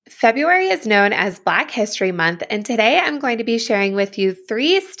February is known as Black History Month, and today I'm going to be sharing with you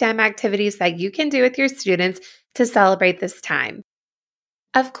 3 STEM activities that you can do with your students to celebrate this time.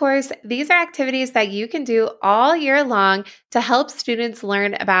 Of course, these are activities that you can do all year long to help students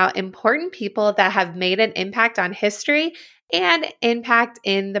learn about important people that have made an impact on history and impact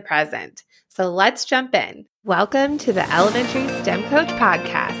in the present. So let's jump in. Welcome to the Elementary STEM Coach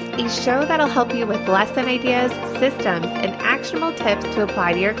Podcast, a show that'll help you with lesson ideas, systems, and actionable tips to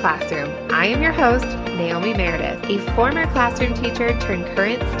apply to your classroom. I am your host, Naomi Meredith, a former classroom teacher turned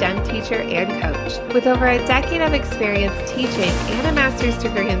current STEM teacher and coach. With over a decade of experience teaching and a master's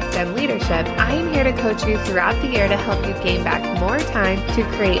degree in STEM leadership, I am here to coach you throughout the year to help you gain back more time to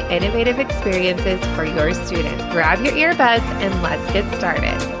create innovative experiences for your students. Grab your earbuds and let's get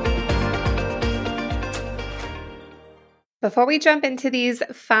started. Before we jump into these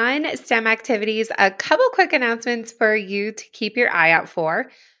fun STEM activities, a couple quick announcements for you to keep your eye out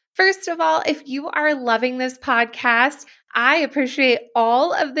for. First of all, if you are loving this podcast, I appreciate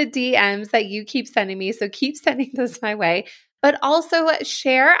all of the DMs that you keep sending me, so keep sending those my way. But also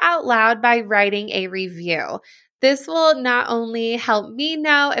share out loud by writing a review. This will not only help me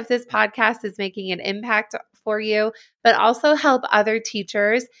know if this podcast is making an impact for you, but also help other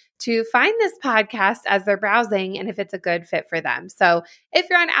teachers to find this podcast as they're browsing and if it's a good fit for them. So if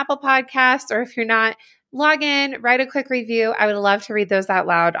you're on Apple Podcasts or if you're not, log in, write a quick review. I would love to read those out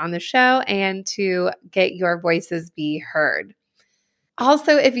loud on the show and to get your voices be heard.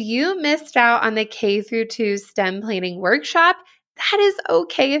 Also, if you missed out on the K through 2 STEM planning workshop, that is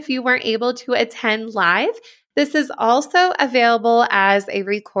okay if you weren't able to attend live. This is also available as a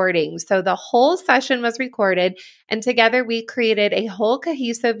recording. So the whole session was recorded, and together we created a whole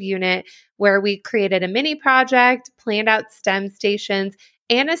cohesive unit where we created a mini project, planned out STEM stations,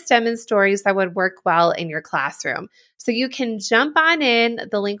 and a STEM and stories that would work well in your classroom. So you can jump on in.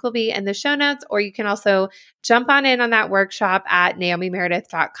 The link will be in the show notes, or you can also jump on in on that workshop at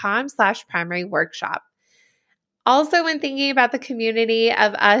naomimeredith.com/primary workshop. Also, when thinking about the community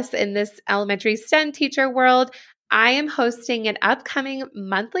of us in this elementary STEM teacher world, I am hosting an upcoming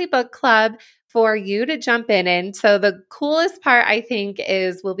monthly book club for you to jump in. So the coolest part, I think,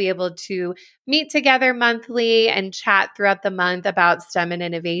 is we'll be able to meet together monthly and chat throughout the month about STEM and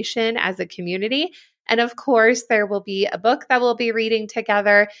innovation as a community. And of course, there will be a book that we'll be reading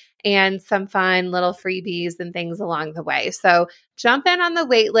together and some fun little freebies and things along the way. So jump in on the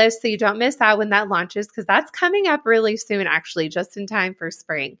wait list so you don't miss out when that launches, because that's coming up really soon, actually, just in time for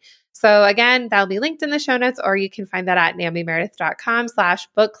spring. So again, that'll be linked in the show notes, or you can find that at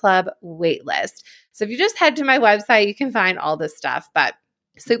naomimeredith.com/book club waitlist. So if you just head to my website, you can find all this stuff, but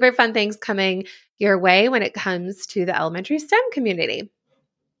super fun things coming your way when it comes to the elementary STEM community.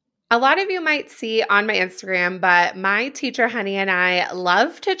 A lot of you might see on my Instagram, but my teacher, Honey, and I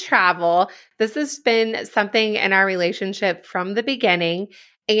love to travel. This has been something in our relationship from the beginning,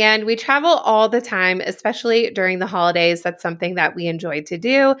 and we travel all the time, especially during the holidays. That's something that we enjoy to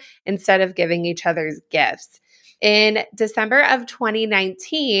do instead of giving each other's gifts. In December of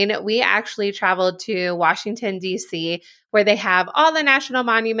 2019, we actually traveled to Washington, D.C., where they have all the national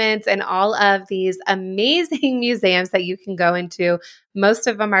monuments and all of these amazing museums that you can go into. Most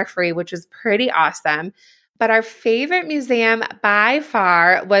of them are free, which is pretty awesome. But our favorite museum by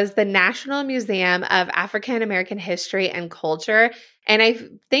far was the National Museum of African American History and Culture. And I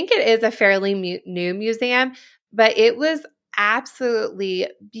think it is a fairly new museum, but it was absolutely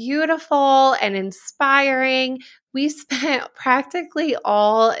beautiful and inspiring. We spent practically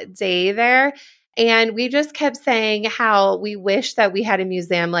all day there, and we just kept saying how we wish that we had a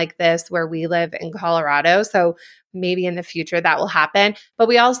museum like this where we live in Colorado. So maybe in the future that will happen. But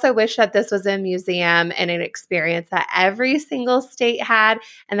we also wish that this was a museum and an experience that every single state had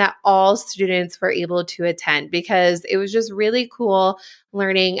and that all students were able to attend, because it was just really cool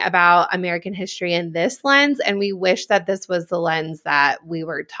learning about American history in this lens. And we wish that this was the lens that we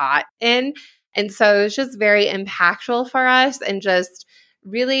were taught in. And so it was just very impactful for us and just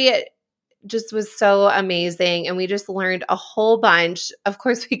really just was so amazing. And we just learned a whole bunch. Of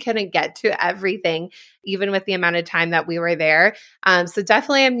course, we couldn't get to everything, even with the amount of time that we were there. So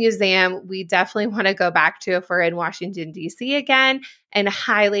definitely a museum we definitely want to go back to if we're in Washington, D.C. again, and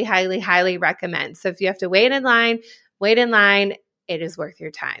highly, highly, highly recommend. So if you have to wait in line, wait in line. It is worth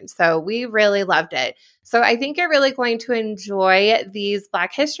your time. So we really loved it. So I think you're really going to enjoy these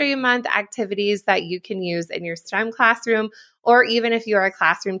Black History Month activities that you can use in your STEM classroom, or even if you're a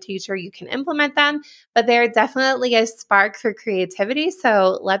classroom teacher, you can implement them. But they're definitely a spark for creativity.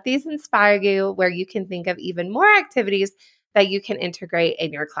 So let these inspire you where you can think of even more activities that you can integrate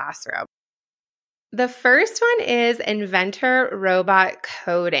in your classroom. The first one is inventor robot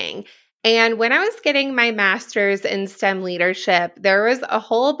coding. And when I was getting my master's in STEM leadership, there was a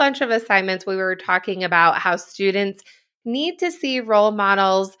whole bunch of assignments we were talking about how students need to see role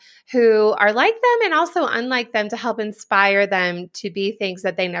models who are like them and also unlike them to help inspire them to be things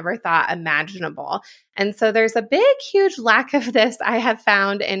that they never thought imaginable. And so there's a big, huge lack of this I have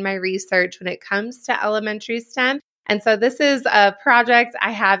found in my research when it comes to elementary STEM. And so this is a project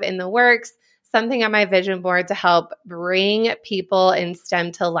I have in the works, something on my vision board to help bring people in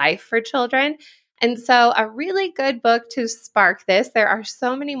STEM to life for children. And so a really good book to spark this, there are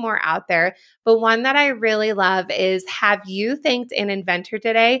so many more out there, but one that I really love is Have You Thanked an Inventor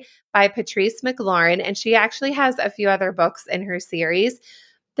Today by Patrice McLaurin. And she actually has a few other books in her series.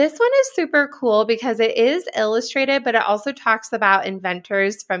 This one is super cool because it is illustrated, but it also talks about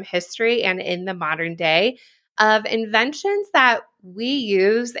inventors from history and in the modern day of inventions that we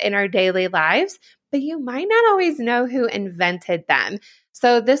use in our daily lives, but you might not always know who invented them.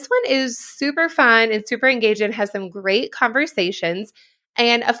 So this one is super fun and super engaging, has some great conversations.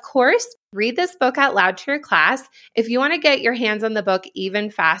 And of course, read this book out loud to your class. If you want to get your hands on the book even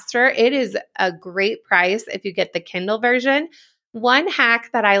faster, it is a great price if you get the Kindle version. One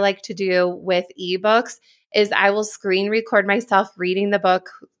hack that I like to do with ebooks is I will screen record myself reading the book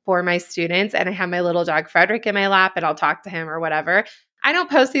for my students, and I have my little dog Frederick in my lap and I'll talk to him or whatever. I don't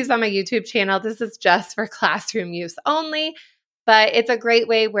post these on my YouTube channel. This is just for classroom use only, but it's a great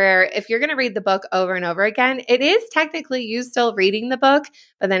way where if you're going to read the book over and over again, it is technically you still reading the book,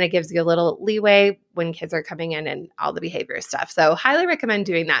 but then it gives you a little leeway when kids are coming in and all the behavior stuff. So highly recommend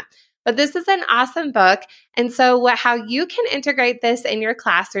doing that. But this is an awesome book. And so how you can integrate this in your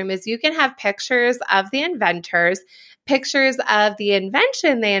classroom is you can have pictures of the inventors, pictures of the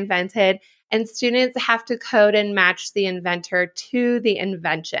invention they invented, and students have to code and match the inventor to the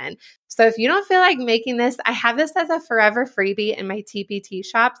invention. So if you don't feel like making this, I have this as a forever freebie in my TPT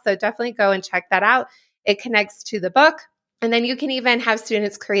shop. So definitely go and check that out. It connects to the book. And then you can even have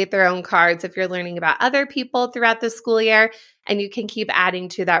students create their own cards if you're learning about other people throughout the school year, and you can keep adding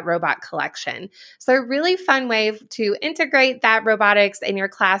to that robot collection. So a really fun way to integrate that robotics in your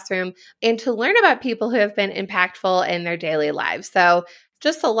classroom and to learn about people who have been impactful in their daily lives. So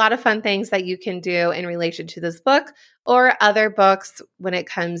just a lot of fun things that you can do in relation to this book or other books when it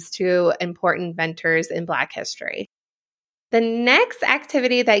comes to important inventors in Black history. The next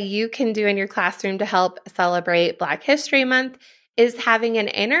activity that you can do in your classroom to help celebrate Black History Month is having an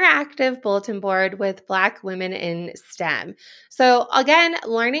interactive bulletin board with Black women in STEM. So again,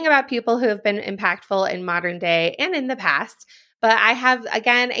 learning about people who have been impactful in modern day and in the past. But I have,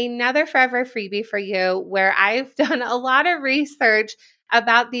 again, another forever freebie for you where I've done a lot of research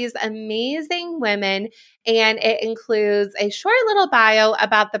about these amazing women, and it includes a short little bio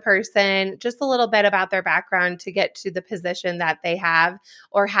about the person, just a little bit about their background to get to the position that they have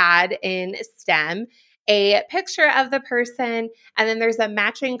or had in STEM, a picture of the person, and then there's a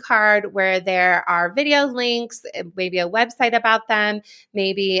matching card where there are video links, maybe a website about them,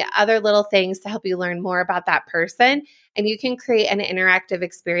 maybe other little things to help you learn more about that person, and you can create an interactive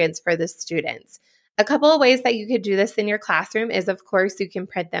experience for the students. A couple of ways that you could do this in your classroom is, of course, you can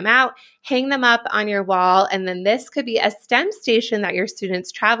print them out, hang them up on your wall, and then this could be a STEM station that your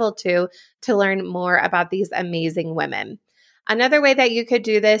students travel to learn more about these amazing women. Another way that you could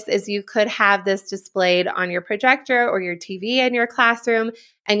do this is you could have this displayed on your projector or your TV in your classroom,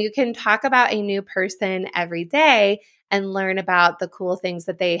 and you can talk about a new person every day and learn about the cool things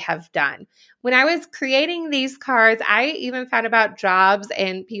that they have done. When I was creating these cards, I even found about jobs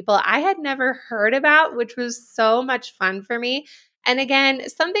and people I had never heard about, which was so much fun for me. And again,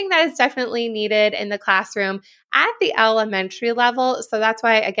 something that is definitely needed in the classroom at the elementary level. So that's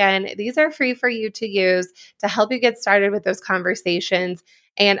why, again, these are free for you to use to help you get started with those conversations.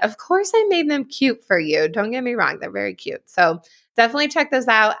 And of course, I made them cute for you. Don't get me wrong, they're very cute. So definitely check those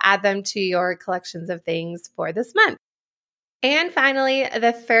out, add them to your collections of things for this month. And finally,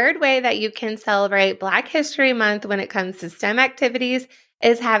 the third way that you can celebrate Black History Month when it comes to STEM activities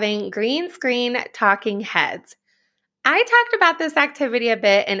is having green screen talking heads. I talked about this activity a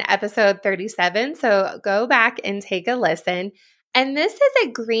bit in episode 37, so go back and take a listen. And this is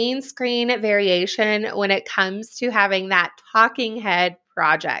a green screen variation when it comes to having that talking head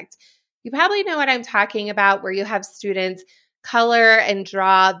project. You probably know what I'm talking about, where you have students color and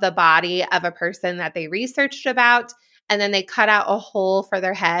draw the body of a person that they researched about, and then they cut out a hole for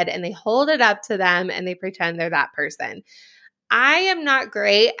their head and they hold it up to them and they pretend they're that person. I am not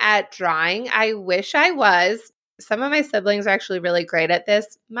great at drawing. I wish I was. Some of my siblings are actually really great at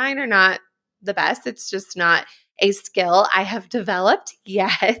this. Mine are not the best. It's just not a skill I have developed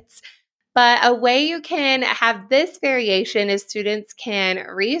yet. But a way you can have this variation is students can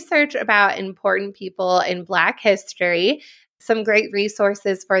research about important people in Black history. Some great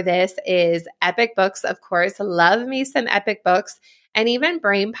resources for this is Epic Books, of course. Love me some Epic Books. And even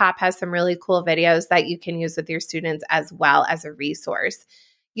BrainPop has some really cool videos that you can use with your students as well as a resource.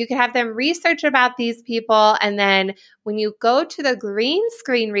 You can have them research about these people. And then when you go to the green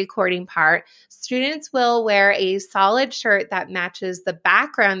screen recording part, students will wear a solid shirt that matches the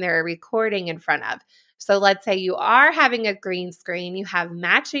background they're recording in front of. So let's say you are having a green screen, you have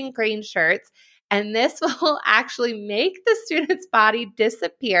matching green shirts, and this will actually make the student's body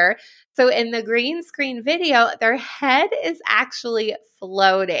disappear. So in the green screen video, their head is actually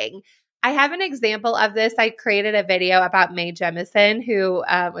floating. I have an example of this. I created a video about Mae Jemison, who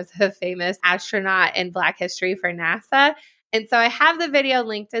was a famous astronaut in Black history for NASA. And so I have the video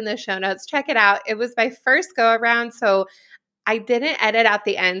linked in the show notes. Check it out. It was my first go around, so I didn't edit out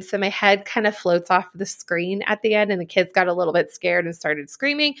the end. So my head kind of floats off the screen at the end, and the kids got a little bit scared and started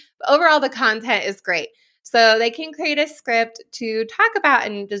screaming. But overall, the content is great. So they can create a script to talk about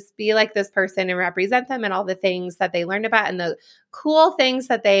and just be like this person and represent them and all the things that they learned about and the cool things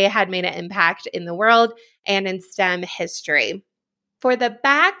that they had made an impact in the world and in STEM history. For the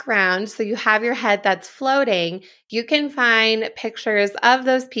background, so you have your head that's floating, you can find pictures of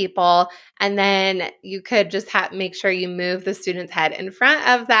those people, and then you could just make sure you move the student's head in front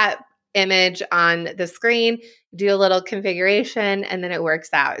of that image on the screen, do a little configuration, and then it works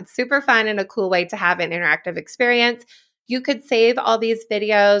out. It's super fun and a cool way to have an interactive experience. You could save all these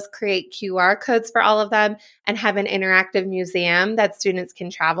videos, create QR codes for all of them, and have an interactive museum that students can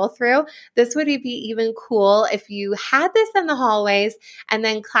travel through. This would be even cool if you had this in the hallways and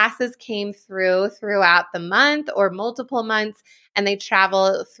then classes came throughout the month or multiple months, and they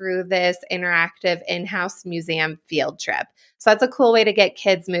travel through this interactive in-house museum field trip. So that's a cool way to get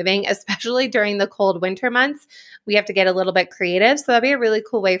kids moving, especially during the cold winter months. We have to get a little bit creative. So that'd be a really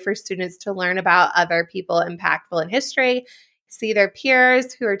cool way for students to learn about other people impactful in history, see their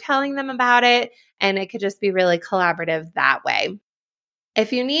peers who are telling them about it, and it could just be really collaborative that way.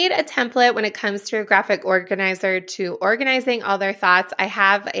 If you need a template when it comes to a graphic organizer to organizing all their thoughts, I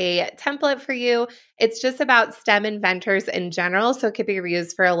have a template for you. It's just about STEM inventors in general, so it could be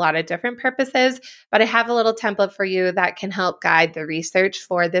reused for a lot of different purposes, but I have a little template for you that can help guide the research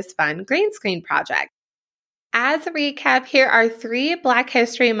for this fun green screen project. As a recap, here are 3 Black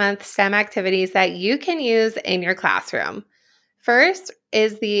History Month STEM activities that you can use in your classroom. First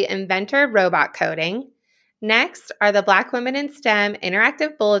is the inventor robot coding. Next are the Black Women in STEM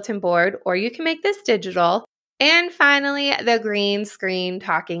interactive bulletin board, or you can make this digital. And finally, the green screen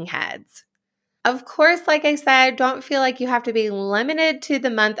talking heads. Of course, like I said, don't feel like you have to be limited to the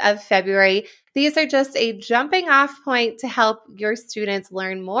month of February. These are just a jumping off point to help your students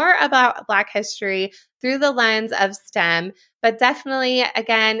learn more about Black history through the lens of STEM. But definitely,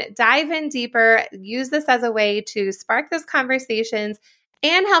 again, dive in deeper. Use this as a way to spark those conversations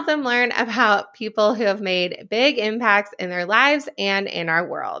and help them learn about people who have made big impacts in their lives and in our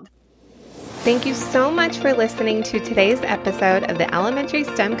world. Thank you so much for listening to today's episode of the Elementary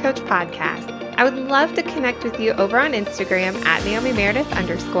STEM Coach Podcast. I would love to connect with you over on Instagram at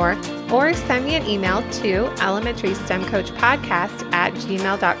NaomiMeredith_ or send me an email to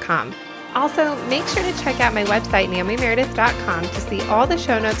elementarystemcoachpodcast@gmail.com. Also, make sure to check out my website, NaomiMeredith.com, to see all the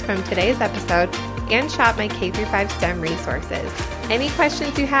show notes from today's episode and shop my K-5 STEM resources. Any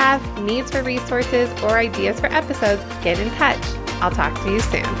questions you have, needs for resources, or ideas for episodes, get in touch. I'll talk to you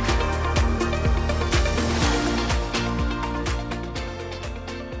soon.